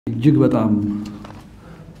እጅግ በጣም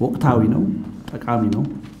ወቅታዊ ነው ጠቃሚ ነው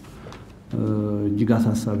እጅግ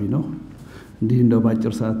አሳሳቢ ነው እንዲህ እንደው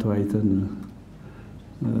ባጭር ሰዓት ተዋይተን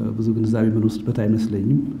ብዙ ግንዛቤ ምን ወስድበት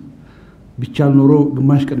አይመስለኝም ቢቻል ኖሮ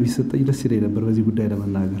ግማሽ ቀን ቢሰጠኝ ደስ ይለኝ ነበር በዚህ ጉዳይ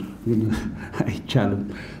ለመናገር ግን አይቻልም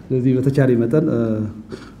ስለዚህ በተቻለ መጠን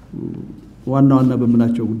ዋና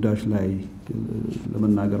በመላቸው ጉዳዮች ላይ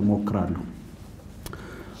ለመናገር ሞክራለሁ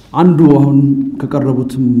አንዱ አሁን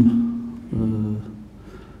ከቀረቡትም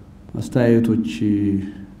አስተያየቶች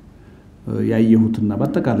ያየሁትና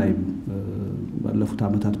በአጠቃላይ ባለፉት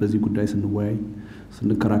አመታት በዚህ ጉዳይ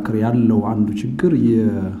ስንከራከር ያለው አንዱ ችግር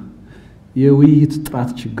የውይይት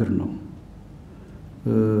ጥራት ችግር ነው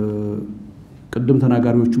ቀደም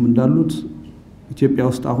ተናጋሪዎቹም እንዳሉት ኢትዮጵያ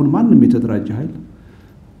ውስጥ አሁን ማንንም የተደራጀ ኃይል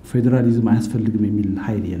ፌደራሊዝም አያስፈልግም የሚል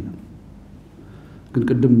ኃይል የለም ግን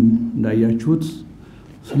ቀደም እንዳያችሁት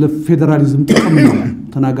ስለ ፌደራሊዝም ጥቅም ነው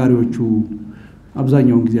ተናጋሪዎቹ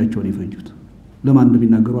አብዛኛውን ጊዜያቸውን ይፈጁት ለማን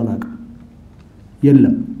እንደሚናገሩ አላውቅም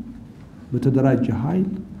የለም በተደራጀ ኃይል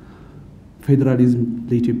ፌደራሊዝም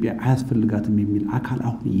ለኢትዮጵያ አያስፈልጋትም የሚል አካል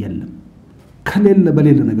አሁን የለም ከሌለ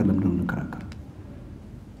በሌለ ነገር ለምን እንከራከር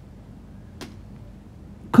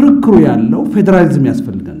ክርክሩ ያለው ፌደራሊዝም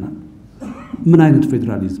ያስፈልገናል ምን አይነት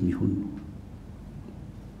ፌደራሊዝም ይሁን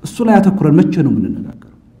እሱ ላይ አተኩረን መቼ ነው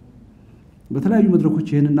የምንነጋገረው በተለያዩ መድረኮች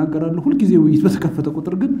ይሄን እናገራለሁ ሁሉ ጊዜ ውይይት በተከፈተ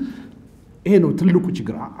ቁጥር ግን ይሄ ነው ትልቁ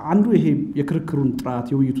ችግር አንዱ ይሄ የክርክሩን ጥራት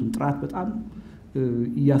የውይይቱን ጥራት በጣም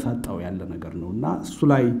ያሳጣው ያለ ነገር ነውና እሱ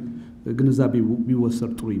ላይ ግንዛቤ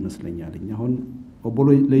ቢወሰድ ጥሩ ይመስለኛል አሁን ኦቦሎ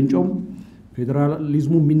ለእንጮም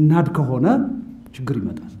ፌደራሊዝሙ ሚናድ ከሆነ ችግር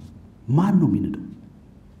ይመጣል ማን ነው ሚነደው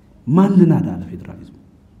ማን ልናዳ ለፌደራሊዝሙ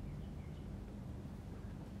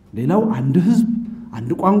ሌላው አንድ ህዝብ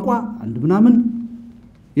አንድ ቋንቋ አንድ ምናምን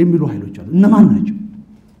የሚሉ ኃይሎች አሉ እነማን ናቸው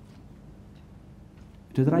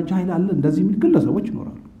የተደራጀ ኃይል አለ እንደዚህ የሚል ግለሰቦች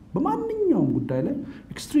ይኖራሉ በማንኛውም ጉዳይ ላይ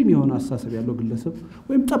ኤክስትሪም የሆነ አስተሳሰብ ያለው ግለሰብ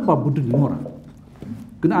ወይም ጠባብ ቡድን ይኖራል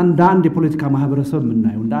ግን አንድ የፖለቲካ ማህበረሰብ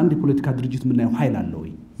ምናየው አንድ የፖለቲካ ድርጅት ምናየው ኃይል አለ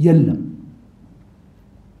ወይ የለም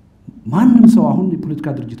ማንንም ሰው አሁን የፖለቲካ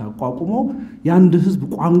ድርጅት አቋቁሞ ያንድ ህዝብ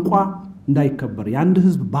ቋንቋ እንዳይከበር ያንድ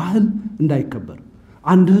ህዝብ ባህል እንዳይከበር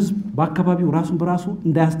አንድ ህዝብ በአካባቢው ራሱን በራሱ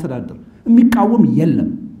እንዳያስተዳድር የሚቃወም የለም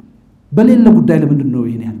በሌለ ጉዳይ ለምንድነው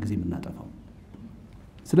ይሄን ያህል ጊዜ የምናጠፋው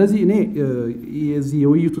ስለዚህ እኔ የዚህ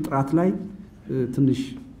የውይይቱ ጥራት ላይ ትንሽ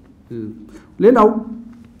ሌላው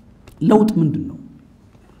ለውጥ ምንድነው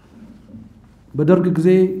በደርግ ጊዜ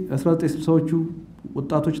 1960ዎቹ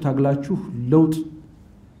ወጣቶች ታግላችሁ ለውጥ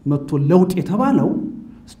መጥቶ ለውጥ የተባለው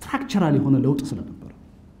ስትራክቸራል የሆነ ለውጥ ስለነበር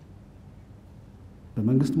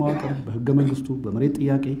በመንግስት መዋቅር በህገ መንግስቱ በመሬት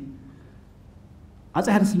ጥያቄ አፄ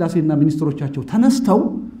ኃይለ ሥላሴና ሚኒስትሮቻቸው ተነስተው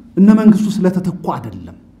እነ መንግስቱ ስለተተኩ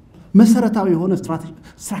አይደለም መሰረታዊ የሆነ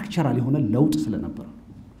ስትራክቸራል የሆነ ለውጥ ስለነበር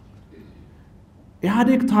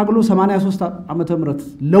ኢህአዴግ ታግሎ 83 ዓመተ ምህረት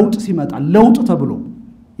ለውጥ ሲመጣ ለውጥ ተብሎ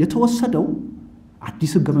የተወሰደው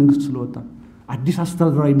አዲስ ህገ መንግስት ስለወጣ አዲስ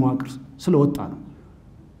አስተዳደራዊ መዋቅር ስለወጣ ነው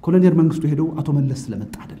ኮሎኔል መንግስቱ ሄደው አቶ መለስ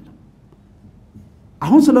ስለመጣ አይደለም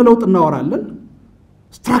አሁን ስለ ለውጥ እናወራለን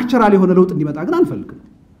ስትራክቸራል የሆነ ለውጥ እንዲመጣ ግን አንፈልግም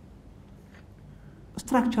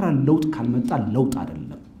ስትራክቸራል ለውጥ ካልመጣ ለውጥ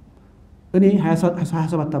አይደለም እኔ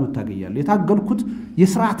 27 ዓመት ታገያለሁ የታገልኩት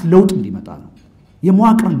የሥርዓት ለውጥ እንዲመጣ ነው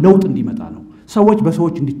የመዋቅር ለውጥ እንዲመጣ ነው ሰዎች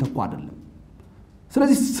በሰዎች እንዲተኩ አይደለም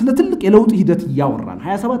ስለዚህ ስለ ትልቅ የለውጥ ሂደት ያወራን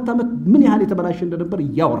 27 ዓመት ምን ያህል የተበላሸ እንደነበር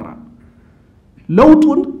ያወራን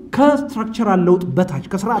ለውጡን ከስትራክቸራል ለውጥ በታች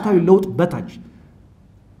ከሥርዓታዊ ለውጥ በታች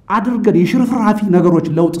አድርገን የሽርፍራፊ ነገሮች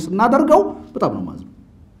ለውጥ ስናደርገው በጣም ነው ማዝነው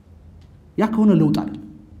ያ ከሆነ ለውጥ አይደለም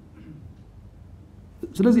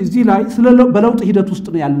ስለዚህ እዚህ ላይ በለውጥ ሂደት ውስጥ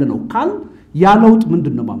ነው ያለነው ካል ያ ለውጥ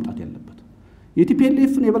ምንድነው ማምጣት ያለበት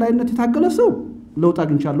የቲፒኤልኤፍን የበላይነት የታገለ ሰው ለውጥ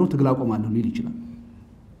አግኝቻለሁ ትግል አቆማለሁ ሊል ይችላል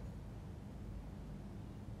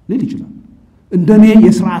እንደኔ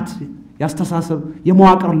የሥርዓት ያስተሳሰብ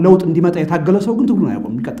የመዋቅር ለውጥ እንዲመጣ የታገለ ሰው ግን ትግሉን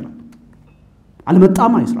አያቆም ይቀጥላል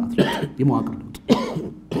አልመጣም አይስራት የመዋቅር ለውጥ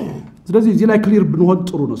ስለዚህ እዚህ ላይ ክሊር ብንሆን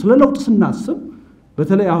ጥሩ ነው ስለ ለውጥ ስናስብ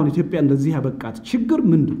በተለይ አሁን ኢትዮጵያ እንደዚህ ያበቃት ችግር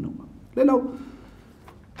ምንድነው ሌላው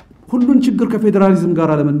ሁሉን ችግር ከፌደራሊዝም ጋር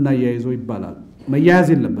ለመናያይዘው ይባላል መያያዝ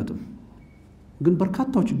የለበትም ግን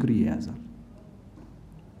በርካታው ችግር ይያያዛል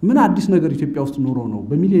ምን አዲስ ነገር ኢትዮጵያ ውስጥ ኑሮ ነው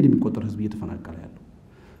በሚሊዮን የሚቆጠር ህዝብ እየተፈናቀለ ያለው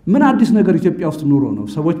ምን አዲስ ነገር ኢትዮጵያ ውስጥ ኑሮ ነው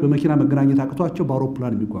ሰዎች በመኪና መገናኘት አቅቷቸው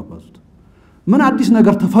በአውሮፕላን የሚጓጓዙት ምን አዲስ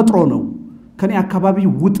ነገር ተፈጥሮ ነው ከኔ አካባቢ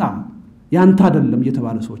ውጣ ያንተ አይደለም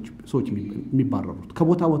የተባለ ሰዎች የሚባረሩት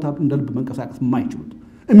ከቦታ ቦታ እንደልብ መንቀሳቀስ የማይችሉት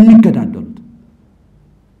የሚገዳደሉት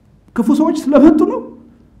ክፉ ሰዎች ስለመጡ ነው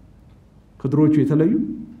ከድሮቹ የተለዩ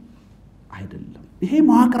አይደለም ይሄ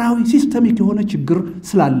መዋቅራዊ ሲስተሚክ የሆነ ችግር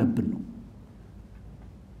ስላለብን ነው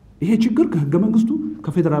ይሄ ችግር ከህገ መንግስቱ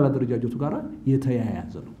ከፌደራል አደረጃጀቱ ጋር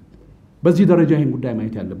የተያያዘ ነው በዚህ ደረጃ ይሄን ጉዳይ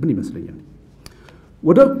ማየት ያለብን ይመስለኛል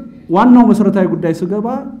ወደ ዋናው መሰረታዊ ጉዳይ ስገባ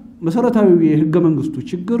መሰረታዊ የህገ መንግስቱ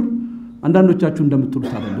ችግር አንዳንዶቻችሁ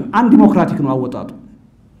እንደምትሉት አይደለም አንድ ዲሞክራቲክ ነው አወጣጡ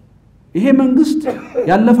ይሄ መንግስት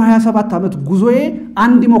ያለፈ 27 ዓመት ጉዞዬ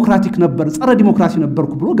አንድ ዲሞክራቲክ ነበር ጸረ ዲሞክራሲ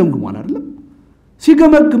ነበርኩ ብሎ ገምግሟል አይደለም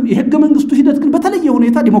ሲገመግም የህገ መንግስቱ ሂደት ግን በተለየ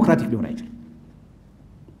ሁኔታ ዲሞክራቲክ ሊሆን አይችልም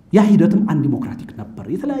ያ ሂደትም አንድ ዲሞክራቲክ ነበር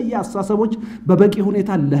የተለያየ አስተሳሰቦች በበቂ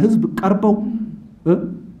ሁኔታ ለህዝብ ቀርበው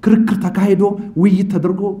ክርክር ተካሂዶ ውይይት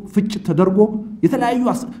ተደርጎ ፍጭት ተደርጎ የተለያዩ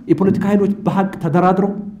የፖለቲካ ኃይሎች በሐቅ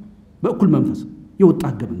ተደራድረው በእኩል መንፈስ የወጣ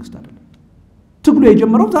ህገ መንግስት አይደለም ትግሉ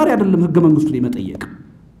የጀመረው ዛሬ አይደለም ህገ መንግስቱን የመጠየቅ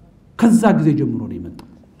ከዛ ጊዜ ጀምሮ ነው የመጣው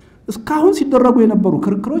እስካሁን ሲደረጉ የነበሩ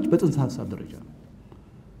ክርክሮች በጥንሰ ሐሳብ ደረጃ ነው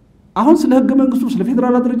አሁን ስለ ህገ መንግስቱ ስለ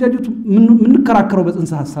ፌደራል አደረጃጀቱ ምን ከራከረው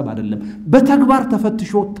በጥንሰ ሐሳብ አይደለም በተግባር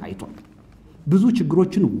ተፈትሾ ታይቷል ብዙ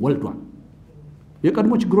ችግሮችን ወልዷል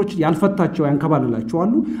የቀድሞ ችግሮች ያልፈታቸው ያንከባለላቸው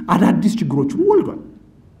አሉ አዳዲስ ችግሮችን ወልዷል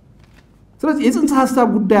ስለዚህ የጥንሰ ሐሳብ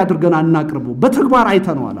ጉዳይ አድርገን አናቅርበው በተግባር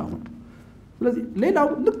አይተነዋል አሁን ስለዚህ ሌላው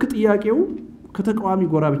ልክ ጥያቄው ከተቃዋሚ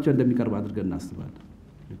ጎራ ብቻ እንደሚቀርብ አድርገን እናስባለን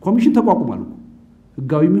ኮሚሽን ተቋቁሟል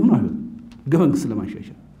ህጋዊ ምን አይሆን ህገ መንግስት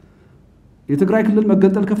ለማሻሻል የትግራይ ክልል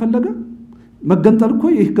መገንጠል ከፈለገ መገንጠል እኮ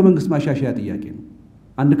የህገ መንግስት ማሻሻያ ጥያቄ ነው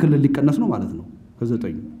አንድ ክልል ሊቀነስ ነው ማለት ነው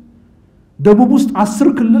ከዘጠኝ ደቡብ ውስጥ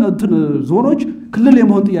 10 ክልል ዞኖች ክልል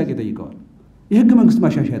የመሆን ጥያቄ ጠይቀዋል የህገ መንግስት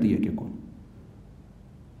ማሻሻያ ጥያቄ እኮ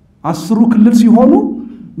 10 ክልል ሲሆኑ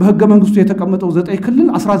በህገ መንግስቱ የተቀመጠው 9 ክልል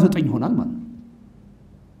 19 ይሆናል ማለት ነው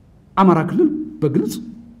አማራ ክልል በግልጽ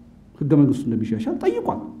ህገ መንግስቱ እንደሚሻሻል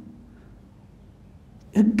ጠይቋል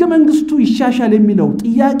ህገ መንግስቱ ይሻሻል የሚለው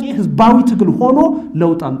ጥያቄ ህዝባዊ ትግል ሆኖ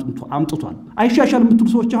ለውጥ አምጥቷል አይሻሻል የምትሉ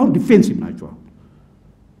ሰዎች አሁን ዲፌንሲቭ ናቸው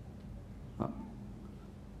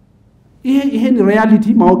ይሄን ሪያሊቲ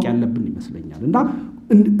ማወቅ ያለብን ይመስለኛል እና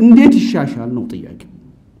እንዴት ይሻሻል ነው ጥያቄ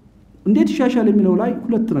እንዴት ይሻሻል የሚለው ላይ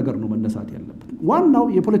ሁለት ነገር ነው መነሳት ያለበት ዋናው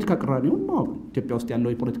የፖለቲካ ቅራኔውን ማወቅ ኢትዮጵያ ውስጥ ያለው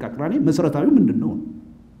የፖለቲካ ቅራኔ መሰረታዊ ምንድነው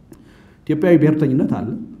ኢትዮጵያዊ ብሔርተኝነት አለ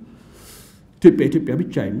ኢትዮጵያ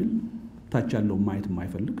ብቻ የሚል ታች ያለው ማየት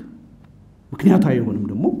የማይፈልግ ምክንያታዊ የሆነም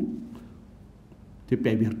ደግሞ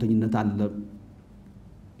ኢትዮጵያዊ ብሔርተኝነት አለ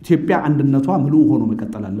ኢትዮጵያ አንድነቷ ሙሉ ሆኖ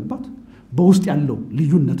መቀጠል አለባት በውስጥ ያለው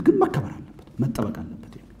ልዩነት ግን መከበር አለበት መጠበቅ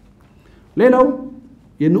አለበት ሌላው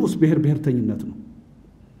የንዑስ ብሔርተኝነት ነው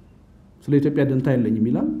ስለ ኢትዮጵያ ደንታ የለኝም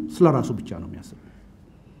ይላል ስለ ራሱ ብቻ ነው የሚያስበው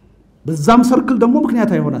በዛም ሰርክል ደግሞ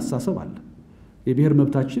ምክንያታዊ የሆነ አስተሳሰብ አለ የብሔር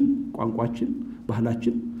መብታችን ቋንቋችን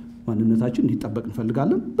ባህላችን ማንነታችን እንዲጠበቅ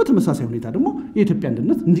እንፈልጋለን በተመሳሳይ ሁኔታ ደግሞ የኢትዮጵያ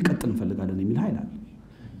አንድነት እንዲቀጥል እንፈልጋለን የሚል ኃይል አለ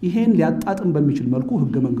ይሄን ሊያጣጥም በሚችል መልኩ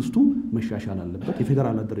ህገ መንግስቱ መሻሻል አለበት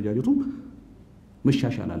የፌደራል አደረጃጀቱ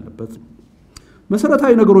መሻሻል አለበት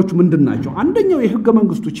መሰረታዊ ነገሮች ምንድናቸው አንደኛው የህገ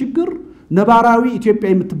መንግስቱ ችግር ነባራዊ ኢትዮጵያ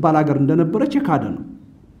የምትባል ሀገር እንደነበረች የካደ ነው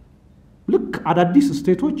ልክ አዳዲስ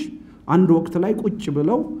ስቴቶች አንድ ወቅት ላይ ቁጭ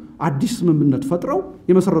ብለው አዲስ ስምምነት ፈጥረው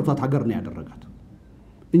የመሰረቷት ሀገር ነው ያደረጋት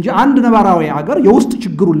እንጂ አንድ ነባራዊ ሀገር የውስጥ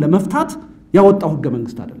ችግሩን ለመፍታት ያወጣው ህገ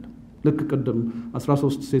መንግስት አይደለም ልክ ቀደም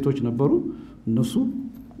 13 ስቴቶች ነበሩ እነሱ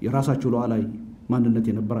የራሳቸው ሉዓላዊ ማንነት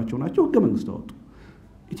የነበራቸው ናቸው ህገ መንግስት አወጡ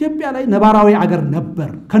ኢትዮጵያ ላይ ነባራዊ ሀገር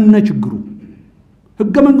ነበር ከነ ችግሩ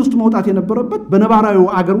ህገ መንግስቱ መውጣት የነበረበት በነባራዊው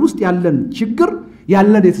ሀገር ውስጥ ያለን ችግር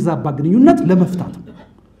ያለን የተዛባ ግንኙነት ለመፍታት ነው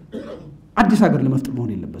አዲስ ሀገር ለመፍጠር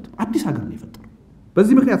መሆን የለበትም አዲስ ሀገር ነው የፈጠረው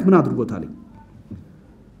በዚህ ምክንያት ምን አድርጎታል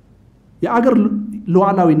የአገር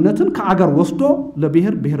ሉዓላዊነትን ከአገር ወስዶ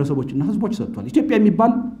ለብሔር ብሔረሰቦችና ህዝቦች ሰጥቷል ኢትዮጵያ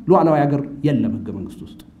የሚባል ሉዓላዊ ሀገር የለም ህገ መንግስቱ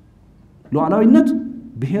ውስጥ ሉዓላዊነት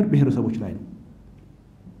ብሔር ብሔረሰቦች ላይ ነው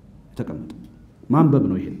የተቀመጠው ማንበብ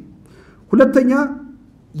ነው ይሄ ሁለተኛ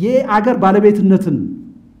የአገር ባለቤትነትን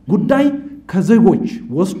ጉዳይ ከዜጎች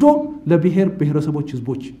ወስዶ ለብሔር ብሔረሰቦች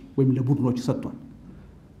ህዝቦች ወይም ለቡድኖች ሰጥቷል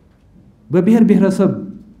በብሔር ብሔረሰብ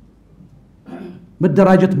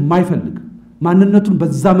መደራጀት የማይፈልግ ማንነቱን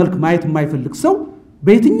በዛ መልክ ማየት የማይፈልግ ሰው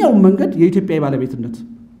በየትኛው መንገድ የኢትዮጵያ ባለቤትነት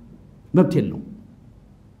መብት የለውም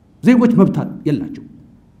ዜጎች መብት የላቸው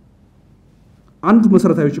አንዱ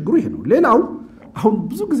መሰረታዊ ችግሩ ይሄ ነው ሌላው አሁን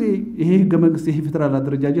ብዙ ጊዜ ይሄ ህገ መንግስት ይሄ ፌደራል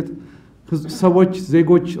አደረጃጀት ሰዎች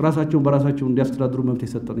ዜጎች ራሳቸውን በራሳቸው እንዲያስተዳድሩ መብት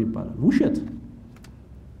የሰጠው ይባላል ውሸት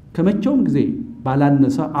ከመቼውም ጊዜ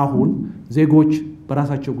ባላነሰ አሁን ዜጎች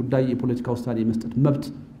በራሳቸው ጉዳይ የፖለቲካ ውሳኔ መስጠት መብት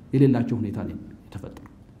የሌላቸው ሁኔታ ነው የተፈጠረው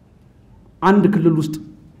አንድ ክልል ውስጥ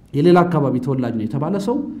የሌላ አካባቢ ተወላጅ ነው የተባለ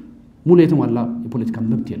ሰው ሙሉ የተሟላ የፖለቲካ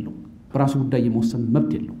መብት የለው በራሱ ጉዳይ የመወሰን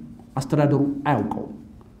መብት የለው አስተዳደሩ አያውቀው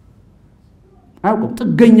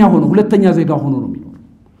ጥገኛ ሆኖ ሁለተኛ ዜጋ ሆኖ ነው የሚኖር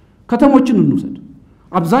ከተሞችን እንውሰድ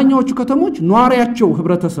አብዛኛዎቹ ከተሞች ኗሪያቸው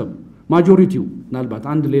ህብረተሰብ ማጆሪቲው ምናልባት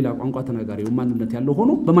አንድ ሌላ ቋንቋ ተናጋሪው ማንነት ያለው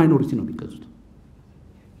ሆኖ በማይኖሪቲ ነው የሚገዙት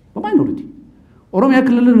በማይኖሪቲ ኦሮሚያ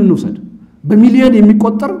ክልልን እንውሰድ በሚሊዮን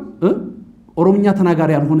የሚቆጠር ኦሮምኛ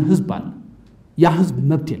ተናጋሪ ያልሆነ ህዝብ አለ ያ ህዝብ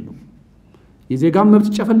መብት የለው የዜጋም መብት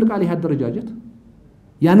ይጨፈልቃል ይሄ አደረጃጀት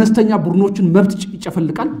ያነስተኛ ቡድኖችን መብት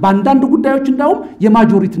ይጨፈልቃል ባንዳንድ ጉዳዮች እንዳውም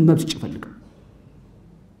የማጆሪቲን መብት ይጨፈልቃል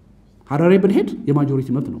ሐረሬ ብንሄድ የማጆሪቲ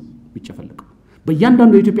መብት ነው የሚጨፈልቀው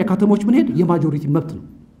በእያንዳንዱ የኢትዮጵያ ከተሞች ብንሄድ የማጆሪቲ መብት ነው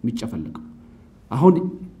የሚጨፈልቀው አሁን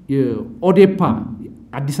ኦዴፓ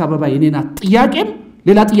አዲስ አበባ የኔና ጥያቄም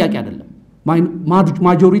ሌላ ጥያቄ አይደለም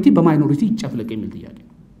ማጆሪቲ በማይኖሪቲ ይጨፈልቅ የሚል ጥያቄ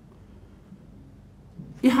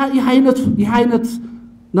ይህ አይነት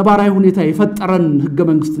ነባራዊ ሁኔታ የፈጠረን ህገ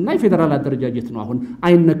መንግስትና የፌደራል አደረጃጀት ነው አሁን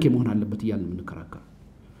አይነክ መሆን አለበት ይያል ምንከራከር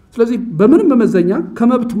ስለዚህ በምንም መመዘኛ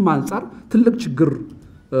ከመብትም አንፃር ትልቅ ችግር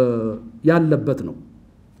ያለበት ነው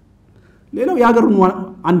ሌላው የሀገሩን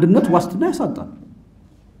አንድነት ዋስትና ያሳጣል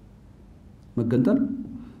መገንጠል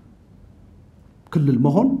ክልል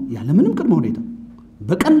መሆን ያለ ምንም ቅድመ ሁኔታ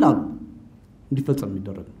በቀላሉ እንዲፈጸም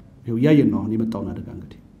ይደረግ ነው ያየን ነው አሁን የመጣው አደጋ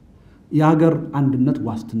እንግዲህ የሀገር አንድነት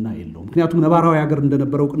ዋስትና የለውም ምክንያቱም ነባራዊ ሀገር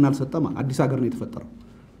እንደነበረው ቅና አልሰጠማ አዲስ ሀገር ነው የተፈጠረው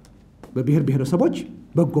በብሔር ብሔረሰቦች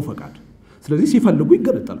በጎ ፈቃድ ስለዚህ ሲፈልጉ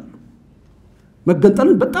ይገነጠላሉ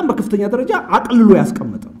መገንጠልን በጣም በከፍተኛ ደረጃ አቅልሎ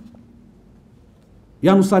ያስቀመጠ ነው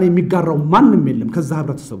ያን ውሳኔ የሚጋራው ማንንም የለም ከዛ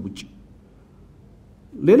ህብረተሰብ ውጪ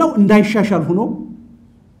ሌላው እንዳይሻሻል ሆኖ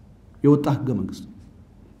የወጣ ህገ መንግስት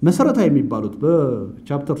መሰረታዊ የሚባሉት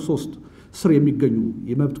በቻፕተር 3 ስር የሚገኙ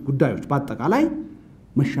የመብት ጉዳዮች በአጠቃላይ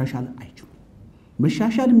መሻሻል አይችሉም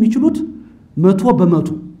መሻሻል የሚችሉት 100%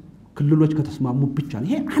 ክልሎች ከተስማሙ ብቻ ነው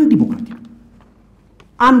ይሄ አንድ ዲሞክራሲ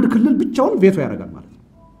አንድ ክልል ብቻውን ቬቶ ያደርጋል ማለት ነው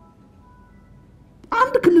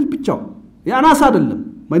አንድ ክልል ብቻውን ያናስ አይደለም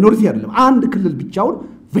ማይኖሪቲ አይደለም አንድ ክልል ብቻውን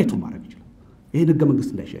ቬቶ ማድረግ ይችላል ይሄ ህገ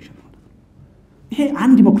መንግስት እንዳይሻሻል ማለት ነው ይሄ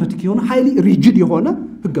አንድ ዲሞክራቲክ የሆነ ሃይሊ ሪጂድ የሆነ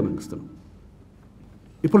ህገ መንግስት ነው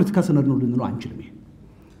የፖለቲካ ሰነድ ነው ልንለው አንችልም ይሄ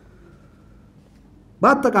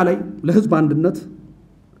በአጠቃላይ ለህዝብ አንድነት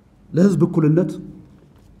ለህዝብ እኩልነት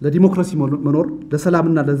ለዲሞክራሲ መኖር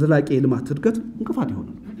ለሰላምና ለዘላቂ የልማት እድገት እንቅፋት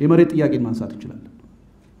ይሆናል የመሬት ጥያቄን ማንሳት ይችላል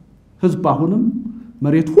ህዝብ አሁንም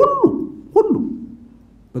መሬት ሁሉ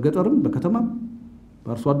በገጠርም በከተማም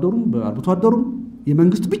በአርሶ አደሩም በአርብቶ አደሩም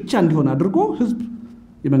የመንግስት ብቻ እንዲሆን አድርጎ ህዝብ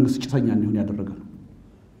የመንግስት ጭሰኛ እንዲሆን ያደረገ ነው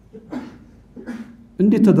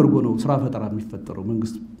እንዴት ተደርጎ ነው ስራ ፈጠራ የሚፈጠረው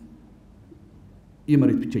መንግስት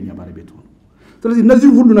የመሬት ብቸኛ ባለቤት ሆኖ ስለዚህ እነዚህ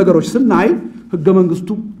ሁሉ ነገሮች ስናይ ህገ መንግስቱ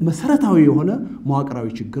መሰረታዊ የሆነ መዋቅራዊ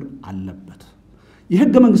ችግር አለበት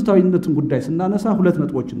የህገ መንግስታዊነትን ጉዳይ ስናነሳ ሁለት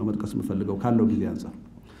ነጥቦችን ነው መጥቀስ የምፈልገው ካለው ጊዜ አንፃር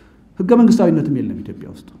ህገ መንግስታዊነትም የለም ኢትዮጵያ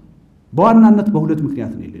ውስጥ በዋናነት በሁለት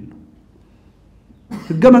ምክንያት ነው የሌለው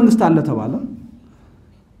ህገ መንግስት አለ ተባለ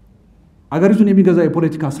አገሪቱን የሚገዛ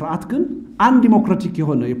የፖለቲካ ስርዓት ግን አንድ ዲሞክራቲክ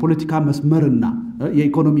የሆነ የፖለቲካ መስመርና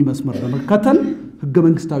የኢኮኖሚ መስመር በመከተል ህገ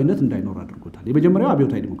መንግስታዊነት እንዳይኖር አድርጎታል የመጀመሪያው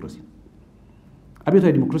አብዮታዊ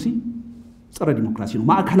ዲሞክራሲ ጸረ ዲሞክራሲ ነው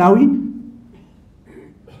ማዕከላዊ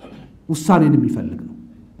ውሳኔን የሚፈልግ ነው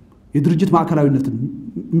የድርጅት ማዕከላዊነትን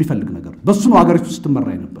የሚፈልግ ነገር በሱ ነው አገሪቱ ስትመራ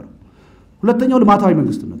የነበረው ሁለተኛው ልማታዊ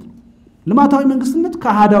መንግስትነት ነው ልማታዊ መንግስትነት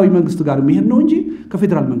ከአሃዳዊ መንግስት ጋር የሚሄድ ነው እንጂ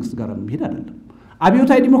ከፌደራል መንግስት ጋር የሚሄድ አይደለም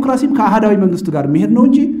አብዮታዊ ዲሞክራሲም ከአሃዳዊ መንግስት ጋር የሚሄድ ነው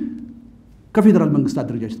እንጂ ከፌደራል መንግስት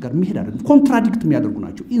አደረጃጀት ጋር የሚሄድ አይደለም ኮንትራዲክት የሚያደርጉ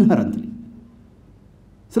ናቸው ኢንሄረንትሊ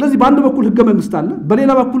ስለዚህ በአንድ በኩል ህገ መንግስት አለ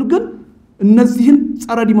በሌላ በኩል ግን እነዚህን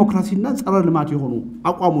ጸረ ዲሞክራሲና ጸረ ልማት የሆኑ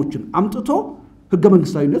አቋሞችን አምጥቶ ህገ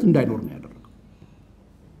መንግስታዊነት እንዳይኖር ነው ያደረገው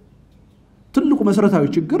ትልቁ መሰረታዊ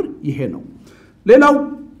ችግር ይሄ ነው ሌላው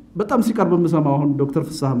በጣም ሲቀርብ የምሰማው አሁን ዶክተር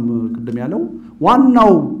ፍሳህም ቅድም ያለው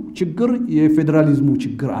ዋናው ችግር የፌደራሊዝሙ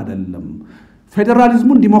ችግር አይደለም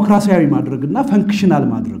ፌደራሊዝሙን ዲሞክራሲያዊ ማድረግና ፈንክሽናል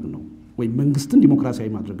ማድረግ ነው ወይ መንግስትን ዲሞክራሲያዊ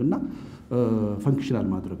ማድረግና ፈንክሽናል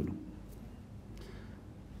ማድረግ ነው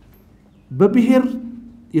በብሔር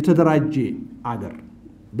የተደራጀ አገር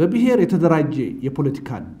በብሔር የተደራጀ የፖለቲካ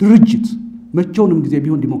ድርጅት መቼውንም ጊዜ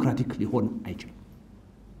ቢሆን ዲሞክራቲክ ሊሆን አይችልም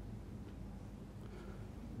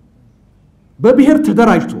በብሔር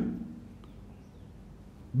ተደራጅቶ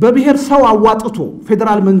በብሔር ሰው አዋጥቶ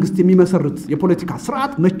ፌደራል መንግስት የሚመሰርት የፖለቲካ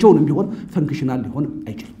ስርዓት መቼውንም ቢሆን ፈንክሽናል ሊሆን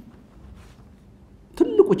አይችልም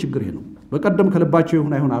ትልቁ ችግር ይሄ ነው በቀደም ከልባቸው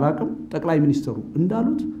ይሁን አይሁን አላቅም ጠቅላይ ሚኒስትሩ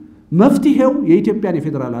እንዳሉት መፍትሄው የኢትዮጵያን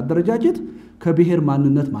የፌደራል አደረጃጀት ከብሔር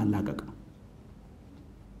ማንነት ማላቀቅ ነው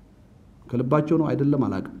ከልባቸው ነው አይደለም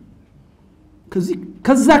አላቅም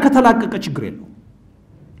ከዛ ከተላቀቀ ችግር የለው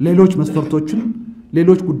ሌሎች መስፈርቶችን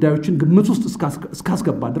ሌሎች ጉዳዮችን ግምት ውስጥ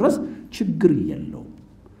እስካስገባ ድረስ ችግር የለው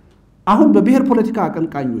አሁን በብሔር ፖለቲካ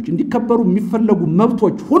አቀንቃኞች እንዲከበሩ የሚፈለጉ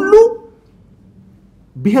መብቶች ሁሉ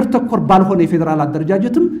ብሔር ተኮር ባልሆነ የፌደራል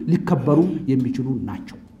አደረጃጀትም ሊከበሩ የሚችሉ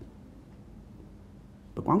ናቸው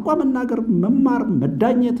በቋንቋ መናገር መማር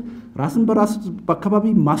መዳኘት ራስን በራስ በአካባቢ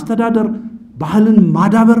ማስተዳደር ባህልን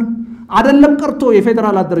ማዳበር አይደለም ቀርቶ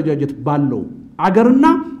የፌደራል አደረጃጀት ባለው አገርና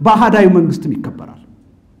በአሃዳዊ መንግስትም ይከበራል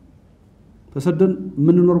ተሰደን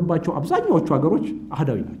ምንኖርባቸው አብዛኛዎቹ ሀገሮች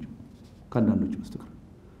አሃዳዊ ናቸው ካንዳንዶች በስተቀር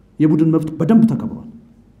የቡድን መብት በደንብ ተከብሯል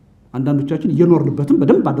አንዳንዶቻችን እየኖርንበትም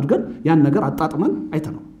በደንብ አድርገን ያን ነገር አጣጥመን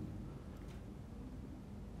አይተናል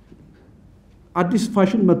አዲስ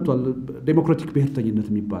ፋሽን መጥቷል ዴሞክራቲክ ብሔርተኝነት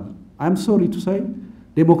የሚባል አይ አም ሶሪ ቱ ሳይ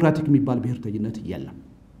ዴሞክራቲክ የሚባል ብሔርተኝነት የለም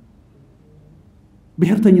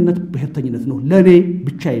ብሔርተኝነት ነው ለኔ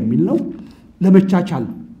ብቻ የሚል ነው ለመቻቻል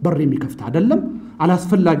በር የሚከፍት አይደለም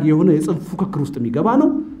አላስፈላጊ የሆነ የጽንፍ ፉክክር ውስጥ የሚገባ ነው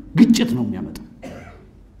ግጭት ነው የሚያመጣው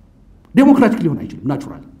ዴሞክራቲክ ሊሆን አይችልም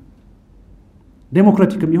ናቹራል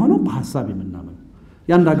ዴሞክራቲክ የሚሆነው በሐሳብ የምናምን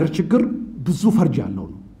ያን ሀገር ችግር ብዙ ፈርጅ ያለው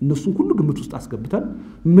ነው እነሱን ሁሉ ግምት ውስጥ አስገብተን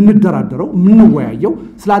ምንደራደረው ምንወያየው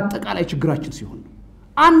ስለ አጠቃላይ ችግራችን ሲሆን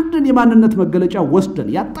አንድን የማንነት መገለጫ ወስደን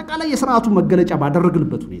ያጠቃላይ የሥርዓቱ መገለጫ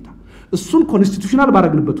ባደረግንበት ሁኔታ እሱን ኮንስቲቱሽናል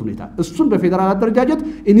ባደረግንበት ሁኔታ እሱን በፌደራል አደረጃጀት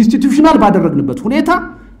ኢንስቲትዩሽናል ባደረግንበት ሁኔታ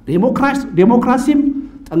ዴሞክራሲም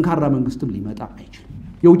ጠንካራ መንግስትም ሊመጣ አይችልም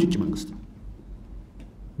የውጭ መንግስት ነው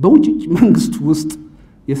በውጭ መንግስት ውስጥ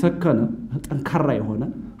የሰከነ ጠንካራ የሆነ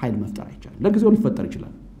ኃይል መፍጠር አይቻልም ለጊዜው ሊፈጠር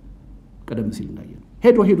ይችላል ቀደም ሲል እንዳየነው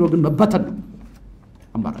ሄዶ ግን መበተን ነው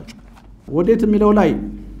አማራጭ ወዴት የሚለው ላይ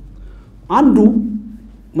አንዱ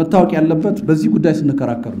መታወቅ ያለበት በዚህ ጉዳይ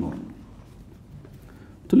ስንከራከር ነው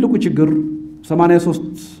ትልቁ ችግር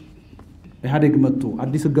 83 ኢህአዴግ መጥቶ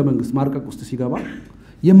አዲስ ህገ መንግስት ማርቀቅ ውስጥ ሲገባ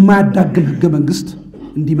የማያዳግም ህገ መንግስት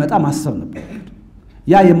እንዲመጣ ማሰብ ነበር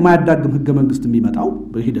ያ የማያዳግም ህገ መንግስት የሚመጣው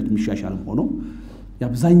በሂደት የሚሻሻልም ሆኖ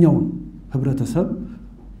ያብዛኛውን ህብረተሰብ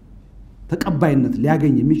ተቀባይነት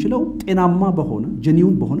ሊያገኝ የሚችለው ጤናማ በሆነ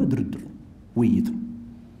ጀኒውን በሆነ ድርድር ውይይት ነው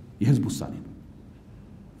የህዝብ ውሳኔ ነው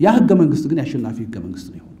ያ ህገ መንግስት ግን ያሸናፊ ህገ መንግስት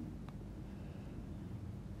ነው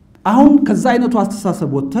አሁን ከዛ አይነቱ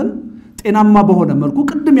አስተሳሰብ ወጥተን ጤናማ በሆነ መልኩ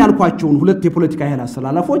ቅድም ያልኳቸውን ሁለት የፖለቲካ ኃይል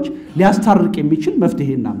አስተላላፎች ሊያስታርቅ የሚችል መፍትሄ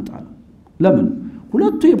እናምጣ ነው ለምን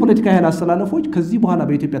ሁለቱ የፖለቲካ ኃይል አስተላላፎች ከዚህ በኋላ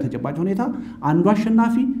በኢትዮጵያ ተጨባጭ ሁኔታ አንዱ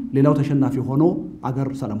አሸናፊ ሌላው ተሸናፊ ሆኖ አገር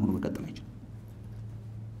ሰላም ሆኖ መቀጠል አይችልም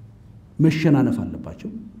መሸናነፍ አለባቸው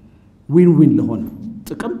ዊን ለሆነ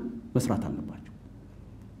ጥቅም መስራት አለባቸው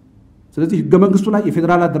ስለዚህ ህገ መንግስቱ ላይ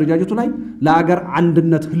የፌደራል አደረጃጀቱ ላይ ለአገር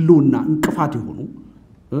አንድነት ህልውና እንቅፋት የሆኑ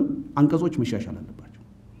አንቀጾች መሻሻል አለባቸው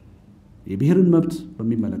የብሔርን መብት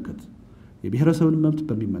በሚመለከት የብሔረሰብን መብት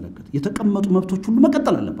በሚመለከት የተቀመጡ መብቶች ሁሉ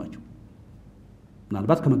መቀጠል አለባቸው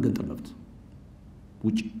ምናልባት ከመገንጠል መብት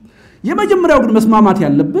ውጪ የመጀመሪያው ግን መስማማት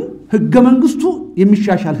ያለብን ህገ መንግስቱ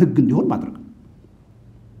የሚሻሻል ህግ እንዲሆን ማድረግ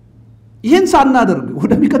ይሄን ሳናደርግ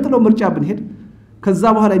ወደሚቀጥለው ምርጫ ብንሄድ ከዛ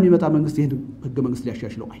በኋላ የሚመጣ መንግስት ይሄን ህገ መንግስት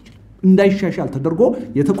ሊያሻሽለው አይችልም እንዳይሻሻል ተደርጎ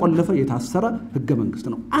የተቆለፈ የታሰረ ህገ መንግስት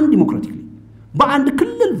ነው አንድ ዲሞክራቲክሊ በአንድ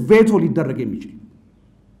ክልል ቬቶ ሊደረግ የሚችል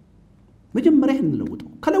መጀመሪያ ይሄን እንለውጠው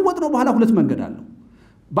ከለወጥነው በኋላ ሁለት መንገድ አለው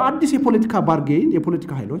በአዲስ የፖለቲካ ባርጌን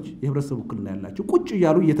የፖለቲካ ኃይሎች የህብረተሰብ ውክልና ያላቸው ቁጭ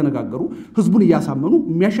እያሉ እየተነጋገሩ ህዝቡን እያሳመኑ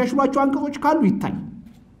የሚያሻሽሏቸው አንቀጾች ካሉ ይታይ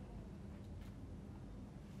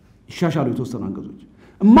ይሻሻሉ የተወሰኑ አንቀጾች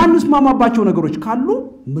ማንስማማባቸው ነገሮች ካሉ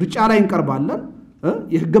ምርጫ ላይ እንቀርባለን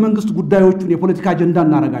የህገ መንግስት ጉዳዮቹን የፖለቲካ አጀንዳ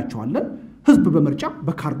እናረጋቸዋለን ህዝብ በምርጫ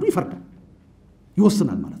በካርዱ ይፈርዳል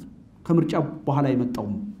ይወስናል ማለት ነው ከምርጫ በኋላ የመጣው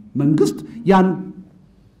መንግስት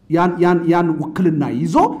ያን ውክልና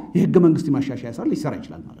ይዞ የህገ መንግስት ማሻሻያ ሰራ ሊሰራ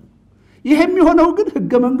ይችላል ማለት ነው ይሄ የሚሆነው ግን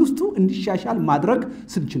ህገ መንግስቱ እንዲሻሻል ማድረግ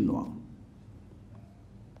ስንችል ነው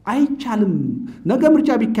አይቻልም ነገ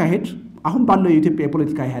ምርጫ ቢካሄድ አሁን ባለው የኢትዮጵያ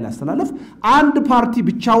የፖለቲካ ኃይል አስተላለፍ አንድ ፓርቲ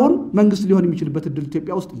ብቻውን መንግስት ሊሆን የሚችልበት እድል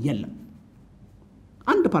ኢትዮጵያ ውስጥ የለም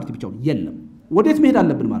አንድ ፓርቲ ብቻውን የለም ወዴት መሄድ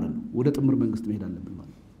አለብን ማለት ነው ወደ ጥምር መንግስት መሄድ አለብን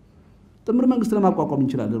ማለት ነው ጥምር መንግስት ለማቋቋም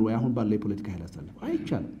እንችላለን ወይ አሁን ባለው የፖለቲካ ኃይል አስተላለፍ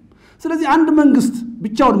አይቻልም ስለዚህ አንድ መንግስት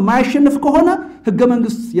ብቻውን ማይሸነፍ ከሆነ ህገ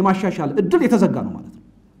መንግስት የማሻሻል እድል የተዘጋ ነው ማለት ነው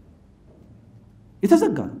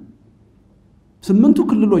የተዘጋ ነው 8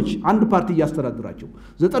 ክልሎች አንድ ፓርቲ ያስተዳድራቸው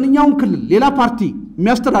 9ኛውን ክልል ሌላ ፓርቲ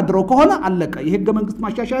የሚያስተዳድረው ከሆነ አለቀ የህገ መንግስት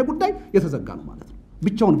ማሻሻያ ጉዳይ የተዘጋ ነው ማለት ነው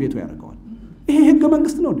ብቻውን ቬቶ ያደርጋል ይሄ ህገ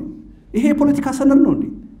መንግስት ነው እንዴ ይሄ ፖለቲካ ሰነድ ነው እንዴ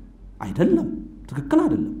አይደለም ትክክል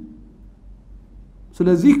አይደለም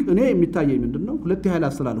ስለዚህ እኔ የሚታየኝ ምንድነው ሁለት ኃይል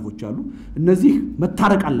አስተላልፎች አሉ እነዚህ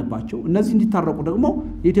መታረቅ አለባቸው እነዚህ እንዲታረቁ ደግሞ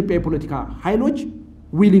የኢትዮጵያ የፖለቲካ ኃይሎች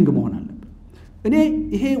ዊሊንግ መሆን አለበት እኔ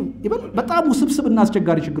ይሄ በጣም ውስብስብና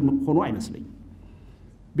አስቸጋሪ ችግር ሆኖ አይመስለኝም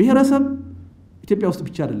ብሔረሰብ ኢትዮጵያ ውስጥ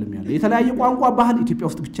ብቻ አይደለም ያለው የተለያየ ቋንቋ ባህል ኢትዮጵያ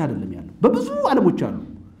ውስጥ ብቻ አይደለም ያለው በብዙ ዓለሞች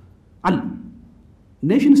አሉ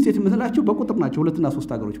ኔሽን ስቴት የምትላቸው በቁጥር ናቸው 2 እና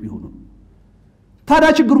 3 ሀገሮች ቢሆኑ ታዲያ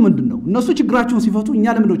ችግሩ ምንድነው እነሱ ችግራቸውን ሲፈቱ እኛ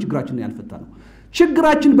ለምን ነው ችግራችንን ያልፈታ ነው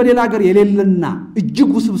ችግራችን በሌላ ሀገር የሌለና እጅግ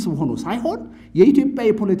ውስብስብ ሆኖ ሳይሆን የኢትዮጵያ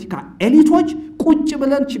የፖለቲካ ኤሊቶች ቁጭ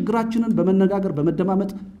ብለን ችግራችንን በመነጋገር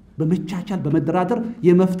በመደማመጥ በመቻቻል በመደራደር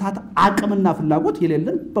የመፍታት አቅምና ፍላጎት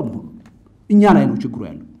የሌለን በመሆኑ እኛ ላይ ነው ችግሩ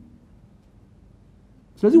ያለው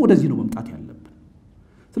ስለዚህ ወደዚህ ነው መምጣት ያለብን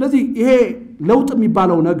ስለዚህ ይሄ ለውጥ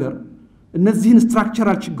የሚባለው ነገር እነዚህን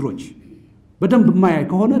ስትራክቸራል ችግሮች በደንብ ማያይ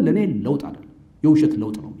ከሆነ ለኔ ለውጥ አይደለም የውሸት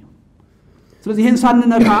ለውጥ ነው የሚሆነው ስለዚህ ይሄን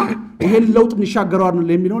ሳንነካ ይሄን ለውጥ እንሻገራለን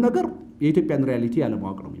ለሚለው ነገር የኢትዮጵያን ሪያሊቲ ያለ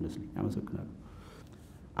ማወቅ ነው የሚመስልኝ ያመሰግናለሁ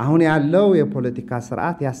አሁን ያለው የፖለቲካ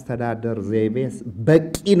ስርዓት ያስተዳደር ዘይቤስ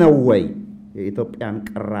በቂ ነው ወይ የኢትዮጵያን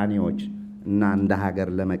ቅራኔዎች እና እንደ ሀገር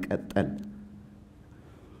ለመቀጠል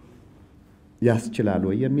ያስችላል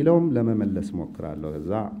ወይ የሚለውም ለመመለስ ሞክራለሁ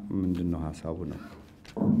እዛ ምንድነው ሐሳቡ ነው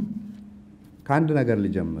ካንድ ነገር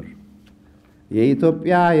ልጀምር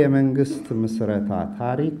የኢትዮጵያ የመንግስት ምስረታ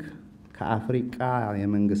ታሪክ ከአፍሪካ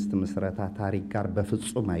የመንግስት ምስረታ ታሪክ ጋር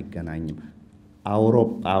በፍጹም አይገናኝም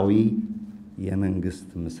አውሮፓዊ የመንግስት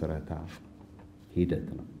ምስረታ ሂደት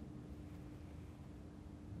ነው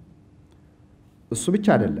እሱ ብቻ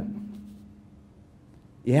አይደለም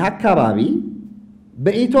ይሄ አካባቢ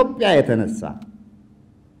በኢትዮጵያ የተነሳ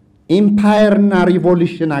ኢምፓየርና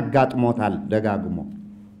ሪቮሉሽን አጋጥሞታል ደጋግሞ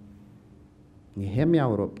ይሄም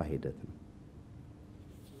የአውሮፓ ሂደት ነው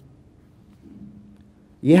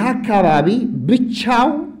ይሄ አካባቢ ብቻው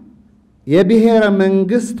የብሔረ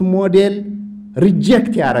መንግስት ሞዴል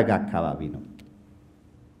ሪጀክት ያደረገ አካባቢ ነው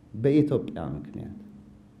በኢትዮጵያ ምክንያት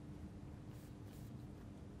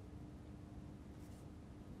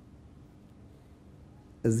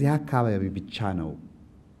እዚህ አካባቢ ብቻ ነው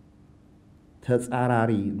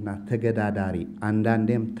ተጻራሪ እና ተገዳዳሪ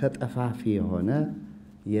አንዳንዴም ተጠፋፊ የሆነ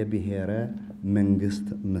የብሔረ መንግስት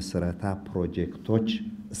ምስረታ ፕሮጀክቶች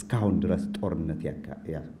እስካሁን ድረስ ጦርነት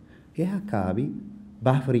ያካሂዳል ይሄ አካባቢ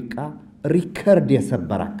በአፍሪካ ሪከርድ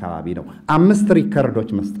የሰበር አካባቢ ነው 5 ሪከርዶች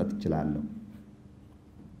መስጠት ይችላል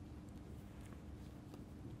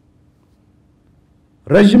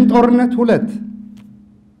ረጅም ጦርነት 2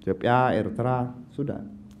 ኢትዮጵያ ኤርትራ ሱዳን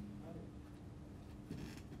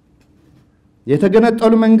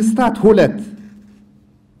የተገነጠሉ መንግስታት 2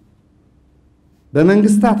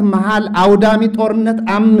 በመንግስታት መሃል አውዳሚ ጦርነት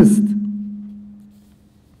 5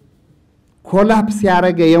 ኮላፕስ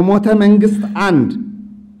ያረገ የሞተ መንግስት 1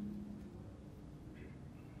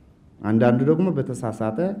 አንዳንዱ ደግሞ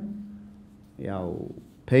በተሳሳተ ያው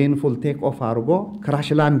ፔንፉል ቴክ ኦፍ አርጎ ክራሽ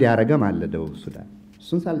ላንድ ያረገ ማለት ደቡብ ሱዳን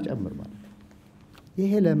እሱን ሳልጨምር ማለት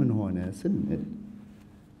ይሄ ለምን ሆነ ስንል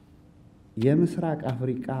የምስራቅ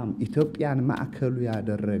አፍሪካ ኢትዮጵያን ማዕከሉ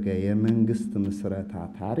ያደረገ የመንግስት ምስረታ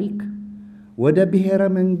ታሪክ ወደ ብሔረ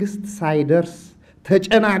መንግስት ሳይደርስ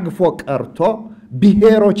ተጨናግፎ ቀርቶ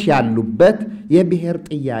ብሔሮች ያሉበት የብሔር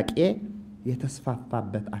ጥያቄ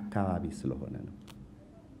የተስፋፋበት አካባቢ ስለሆነ ነው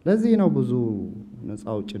ለዚህ ነው ብዙ ነፃ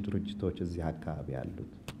አውጪ ድርጅቶች እዚህ አካባቢ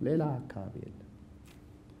ያሉት ሌላ አካባቢ የለም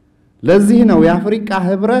ለዚህ ነው የአፍሪካ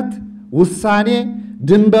ህብረት ውሳኔ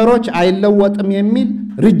ድንበሮች አይለወጥም የሚል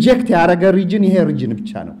ሪጀክት ያረገ ሪጅን ይሄ ሪጅን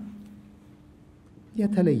ብቻ ነው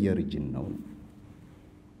የተለየ ሪጅን ነው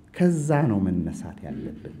ከዛ ነው መነሳት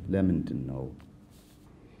ያለብን ለምንድነው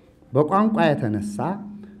በቋንቋ የተነሳ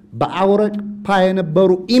በአውሮፓ የነበሩ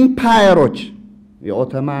ኢምፓየሮች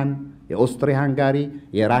የኦቶማን የኦስትሪያ ሃንጋሪ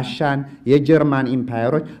የራሻን የጀርመን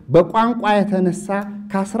ኢምፓየሮች በቋንቋ የተነሳ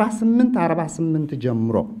ከ1848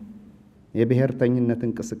 ጀምሮ የብሔርተኝነት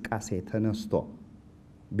እንቅስቃሴ ተነስቶ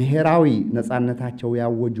ብሔራዊ ነፃነታቸው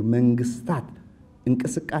ያወጁ መንግስታት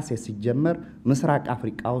እንቅስቃሴ ሲጀመር ምስራቅ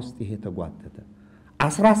አፍሪካ ውስጥ ይሄ ተጓተተ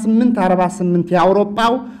 1848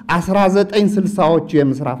 የአውሮፓው 1960ዎቹ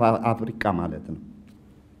የምስራቅ አፍሪካ ማለት ነው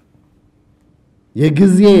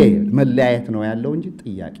የጊዜ መለያየት ነው ያለው እንጂ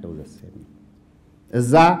ጥያቄው ዘሰኝ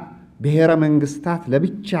እዛ ብሔረ መንግስታት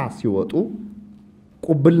ለብቻ ሲወጡ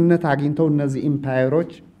ቁብልነት አግኝተው እነዚህ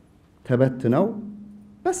ኢምፓየሮች ተበትነው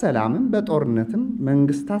በሰላምም በጦርነትም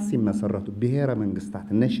መንግስታት ሲመሰረቱ ብሔረ መንግስታት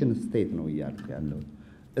ኔሽን ስቴት ነው ያልኩ ያለው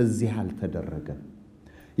እዚህ አልተደረገም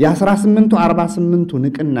የ1848ቱ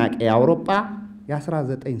ንቅናቄ የአውሮፓ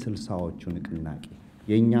የ1960ዎቹ ንቅናቄ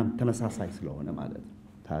የኛም ተመሳሳይ ስለሆነ ማለት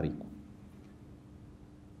ታሪኩ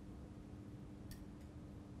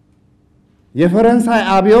የፈረንሳይ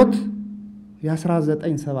አብዮት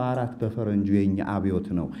የ1974 በፈረንጁ የኛ አብዮት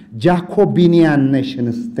ነው ጃኮቢኒያን ኔሽን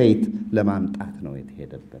ስቴት ለማምጣት ነው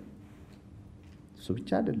የተሄደበት እሱ ብቻ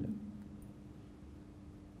አይደለም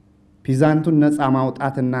ፒዛንቱን ነፃ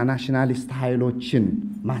ማውጣትና ናሽናሊስት ኃይሎችን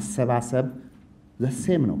ማሰባሰብ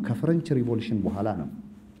ለሴም ነው ከፍሬንች ሪቮሉሽን በኋላ ነው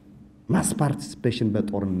ማስ ፓርቲሲፔሽን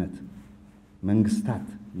በጦርነት መንግስታት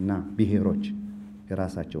እና ብሔሮች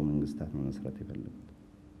የራሳቸው መንግስታት መመስረት ይፈልጋሉ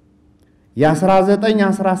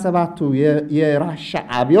የ1917ቱ የራሻ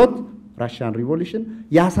አብዮት ራሽያን ሪቮሉሽን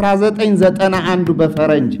የ1991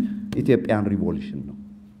 በፈረንጅ ኢትዮጵያን ሪቮሉሽን ነው።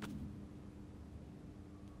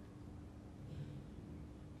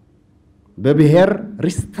 በብሔር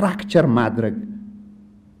ሪስትራክቸር ማድረግ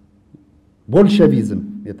ቦልሸቪዝም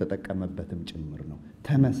የተጠቀመበትም ጭምር ነው።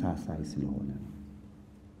 ተመሳሳይ ስለሆነ ነው።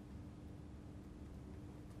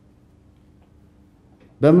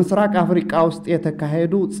 በምስራቅ አፍሪካ ውስጥ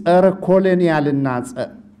የተካሄዱ ጸረ ኮሎኒያልና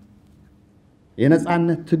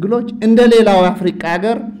የነጻነት ትግሎች እንደሌላው አፍሪካ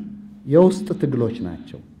ሀገር የውስጥ ትግሎች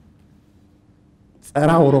ናቸው። ጸረ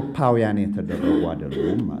አውሮፓውያን የተደረጉ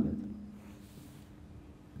አይደሉም ማለት ነው።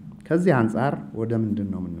 ከዚህ አንፃር ወደ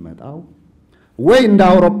ምንድነው የምንመጣው? ወይ እንደ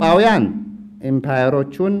አውሮፓውያን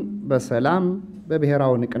ኤምፓየሮቹን በሰላም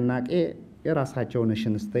በብሔራዊ ንቅናቄ የራሳቸውን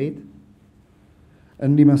ኔሽን ስቴት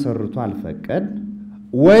እንዲመሰርቱ አልፈቀድ፣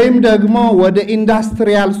 ወይም ደግሞ ወደ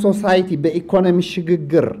ኢንዱስትሪያል ሶሳይቲ በኢኮኖሚ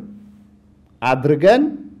ሽግግር አድርገን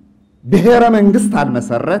ብሔረ መንግስት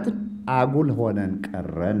አልመሰረት አጉል ሆነን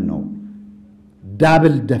ቀረን ነው።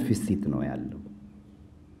 ዳብል ዴፊሲት ነው ያለው።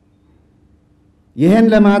 ይሄን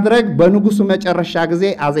ለማድረግ በንጉሱ መጨረሻ ጊዜ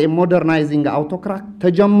አዘ ሞደርናይዚንግ አውቶክራት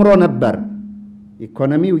ተጀምሮ ነበር።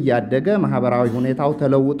 ኢኮኖሚው ያደገ ማህበራዊ ሁኔታው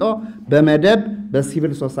ተለውጦ በመደብ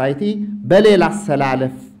በሲቪል ሶሳይቲ በሌላ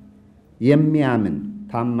አሰላለፍ የሚያምን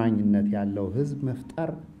ታማኝነት ያለው ህዝብ መፍጠር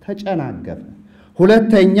ተጨናገፈ።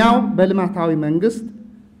 ሁለተኛው በልማታዊ መንግስት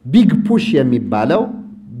ቢግ ፑሽ የሚባለው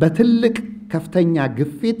በትልቅ ከፍተኛ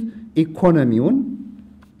ግፊት ኢኮኖሚውን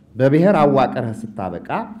በብሔር አዋቀረህ ስታበቃ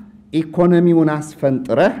ኢኮኖሚውን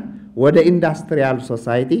አስፈንጥረህ ወደ ኢንዱስትሪያል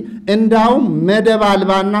ሶሳይቲ እንዳውም መደብ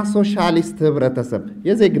አልባና ሶሻሊስት ህብረተሰብ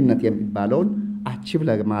የዜግነት የሚባለውን አቺቭ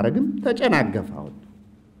ለማድረግም ተጨናገፈው።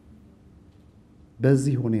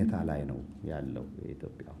 በዚህ ሁኔታ ላይ ነው ያለው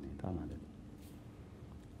የኢትዮጵያ ሁኔታ ማለት ነው።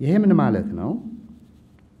 ይሄ ምን ማለት ነው?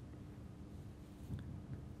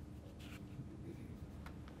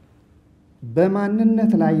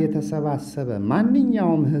 በማንነት ላይ የተሰባሰበ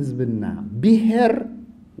ማንኛውም ህዝብና ብሔር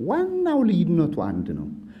ዋናው ልዩነቱ አንድ ነው።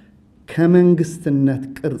 ከመንግስትነት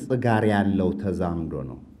ቅርጽ ጋር ያለው ተዛምዶ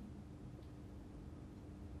ነው።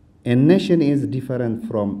 A nation is different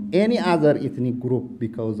from any other ethnic group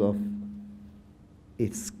because of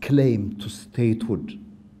its claim to statehood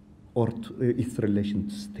or its relation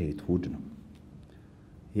to statehood ነው።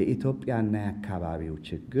 የኢትዮጵያና የአካባቢው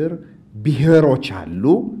ችግር ብሔሮች አሉ፣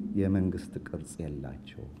 የመንግስት ቅርጽ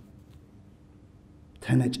የላቸው፣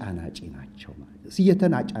 ተነጫናጪ ናቸው ማለት ነው።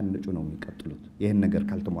 እየተናጫነጩ ነው የሚቀጥሉት ይሄን ነገር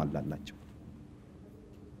ካልተሟላላቸው።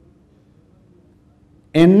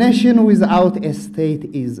 A nation without a state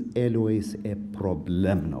is always a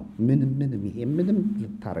problem ነው። ምንም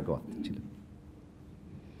ልታረጋው አትችልም።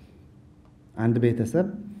 አንድ ቤተሰብ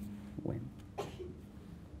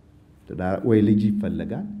ወይ ልጅ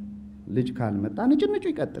ይፈልጋል። ልጅ ካልመጣ ንጭንጩ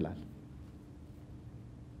ይቀጥላል።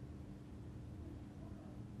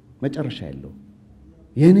 መጨረሻ የለው።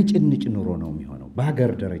 የንጭንጭ ኑሮ ነው የሚሆነው።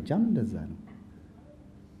 በሀገር ደረጃም እንደዛ ነው።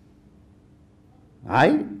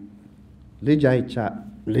 አይ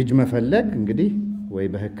ልጅ መፈለግ እንግዲህ ወይ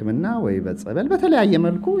በሕክምና ወይ በጸበል በተለያየ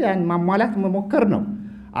መልኩ ያን ማሟላት መሞከር ነው።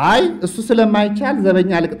 አይ እሱ ስለማይቻል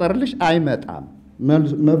ዘበኛ ልቅጠርልሽ አይመጣም፣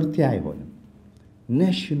 መብት አይሆንም።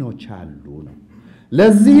 ነሽኖች አሉ ነው።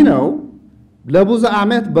 ለዚህ ነው ለብዙ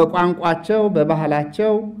ዓመት በቋንቋቸው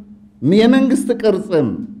በባህላቸው የመንግስት ቅርጽም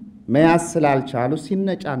መያዝ ስላልቻሉ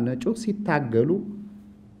ሲነጫነጩ ሲታገሉ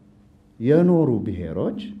የኖሩ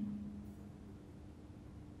ብሔሮች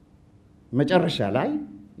መጨረሻ ላይ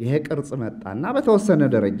ይሄ ቅርጽ መጣና በተወሰነ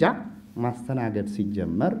ደረጃ ማስተናገድ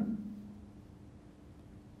ሲጀመር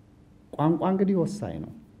ቋንቋ እንግዲህ ወሳኝ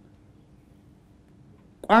ነው።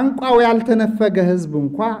 ቋንቋው ያልተነፈገ ህዝብ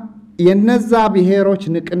እንኳን የነዛ ብሔሮች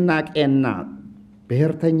ንቅናቄና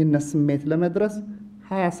ብሔርተኝነት ስሜት ለመድረስ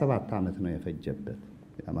 27 ዓመት ነው የፈጀበት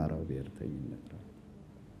የአማራው ብሔርተኝነት።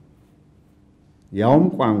 ያውም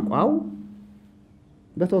ቋንቋው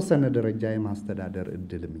በተወሰነ ደረጃ የማስተዳደር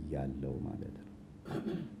እድልም ያለው ማለት ነው።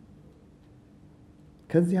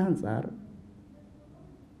 ከዚህ አንፃር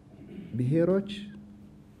ብሔሮች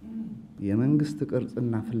የመንግስት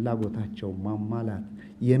ቅርጽና ፍላጎታቸው ማሟላት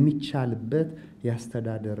የሚቻልበት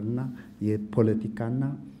ያስተዳደርና የፖለቲካና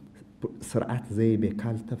ስርዓት ዘይቤ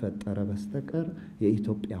ካልተፈጠረ በስተቀር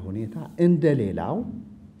የኢትዮጵያ ሁኔታ እንደሌላው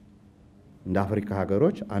እንደ አፍሪካ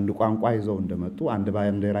ሀገሮች አንድ ቋንቋ ይዘው እንደመጡ አንድ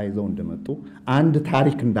ባንዲራ ይዘው እንደመጡ አንድ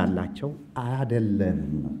ታሪክ እንዳላቸው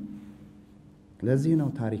አይደለንም ነው። ለዚህ ነው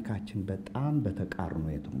ታሪካችን በጣም በተቃርኖ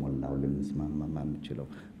የተሞላው። ልንስማማም አንችለው።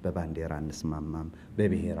 በባንዲራ እንስማማም፣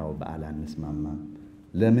 በብሔራው በዓል እንስማማም፣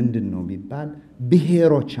 ለምንድን ነው ቢባል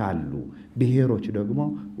ብሔሮች አሉ ብሔሮች ደግሞ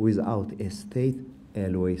without a state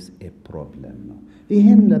always a problem ነው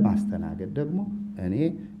ይሄን ለማስተናገድ ደግሞ እኔ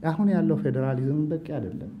አሁን ያለው ፌደራሊዝም በቂ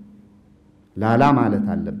አይደለም ላላ ማለት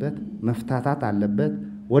አለበት መፍታታት አለበት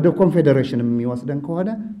ወደ ኮንፌደሬሽን የሚወስደን ከሆነ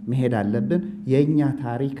መሄድ አለብን የኛ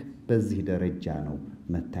ታሪክ በዚህ ደረጃ ነው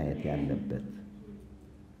መታየት ያለበት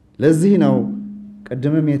ለዚህ ነው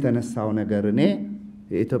ቀደምም የተነሳው ነገር እኔ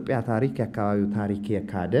የኢትዮጵያ ታሪክ የአካባቢው ታሪክ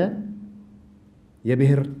የካደ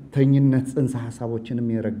የብሔርተኝነት ጽንሰ ሐሳቦችንም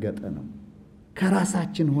የረገጠ ነው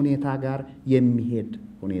ከራሳችን ሁኔታ ጋር የሚሄድ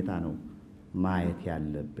ሁኔታ ነው ማየት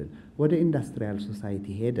ያለብን ወደ ኢንዱስትሪያል ሶሳይቲ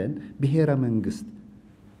ሄደን ብሔረ መንግስት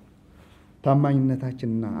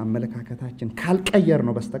ታማኝነታችንና አመለካከታችን ካልቀየር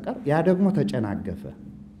ነው በስተቀር ያ ደግሞ ተጨናገፈ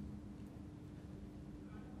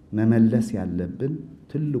መመለስ ያለብን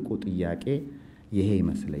ትልቁ ጥያቄ ይሄ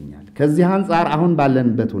ይመስለኛል ከዚህ አንፃር አሁን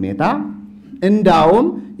ባለንበት ሁኔታ እንዳውም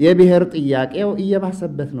የብሔር ጥያቄው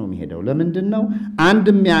እየባሰበት ነው የሚሄደው ለምንድነው አንድ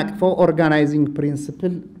የሚያቅፈው ኦርጋናይዚንግ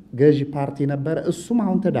ፕሪንሲፕል ገዢ ፓርቲ ነበር እሱም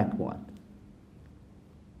አሁን ተዳክመዋል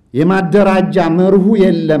የማደራጃ መርሁ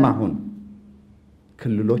የለም አሁን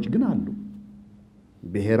ክልሎች ግን አሉ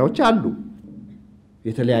ብሔሮች አሉ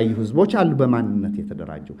የተለያዩ ህዝቦች አሉ በማንነት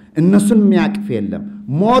የተደራጁ እነሱን የሚያቅፍ የለም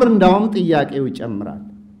ሞር እንዳውም ጥያቄው ይጨምራል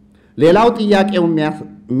ሌላው ጥያቄው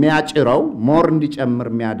የሚያጭረው ሞር እንዲጨምር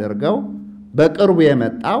የሚያደርገው በቅርቡ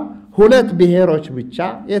የመጣው ሁለት ብሔሮች ብቻ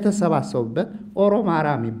የተሰባሰቡበት ኦሮማራ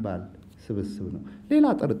የሚባል ስብስብ ነው ሌላ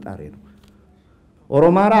ጥርጣሬ ነው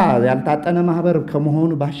ኦሮማራ ያልታጠነ ማህበር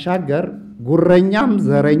ከመሆኑ ባሻገር ጉረኛም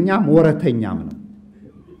ዘረኛም ወረተኛም ነው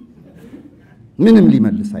ምንም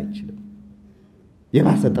ሊመልስ አይችልም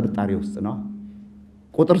የባሰ ጥርጣሬ ውስጥ ነው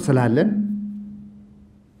ቁጥር ስላለን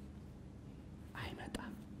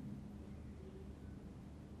አይመጣም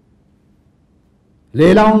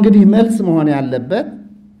ሌላው እንግዲህ መልስ መሆን ያለበት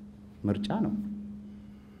ምርጫ ነው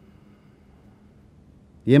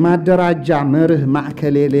የማደራጃ መርህ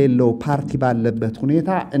ማዕከል የሌለው ፓርቲ ባለበት ሁኔታ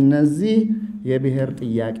እነዚህ የብሔር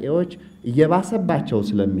ጥያቄዎች እየባሰባቸው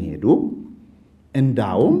ስለሚሄዱ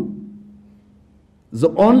እንዳውም the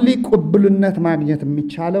only ቅቡልነት ማግኘት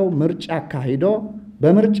የሚቻለው ምርጫ ካሂዶ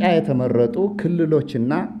በምርጫ የተመረጡ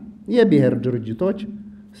ክልሎችና የብሔር ድርጅቶች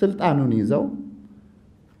ስልጣኑን ይዘው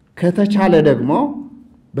ከተቻለ ደግሞ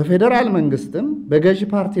በፌደራል መንግስትም በገዢ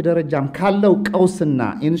ፓርቲ ደረጃም ካለው ቀውስና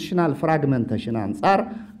ኢንሽናል ፍራግመንቴሽን አንፃር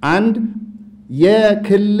አንድ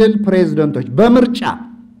የክልል ፕሬዝዳንቶች በምርጫ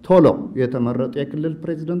ቶሎ የተመረጡ የክልል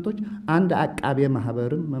ፕሬዝዳንቶች አንድ አቃቤ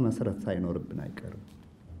ማህበርን መመስረት ሳይኖርብን አይቀርም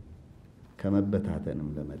ከመበታተንም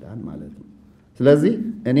ለመዳን ማለት ነው ስለዚህ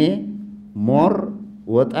እኔ ሞር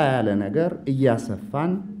ወጣ ያለ ነገር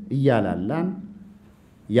እያሰፋን እያላላን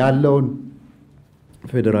ያለውን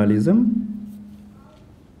ፌደራሊዝም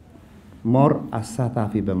ሞር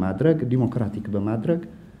አሳታፊ በማድረግ ዲሞክራቲክ በማድረግ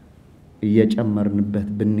እየጨመርንበት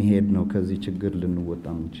ብንሄድ ነው ከዚህ ችግር ልንወጣ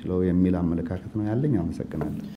የምንችለው የሚል አመለካከት ነው ያለኝ አመሰግናለሁ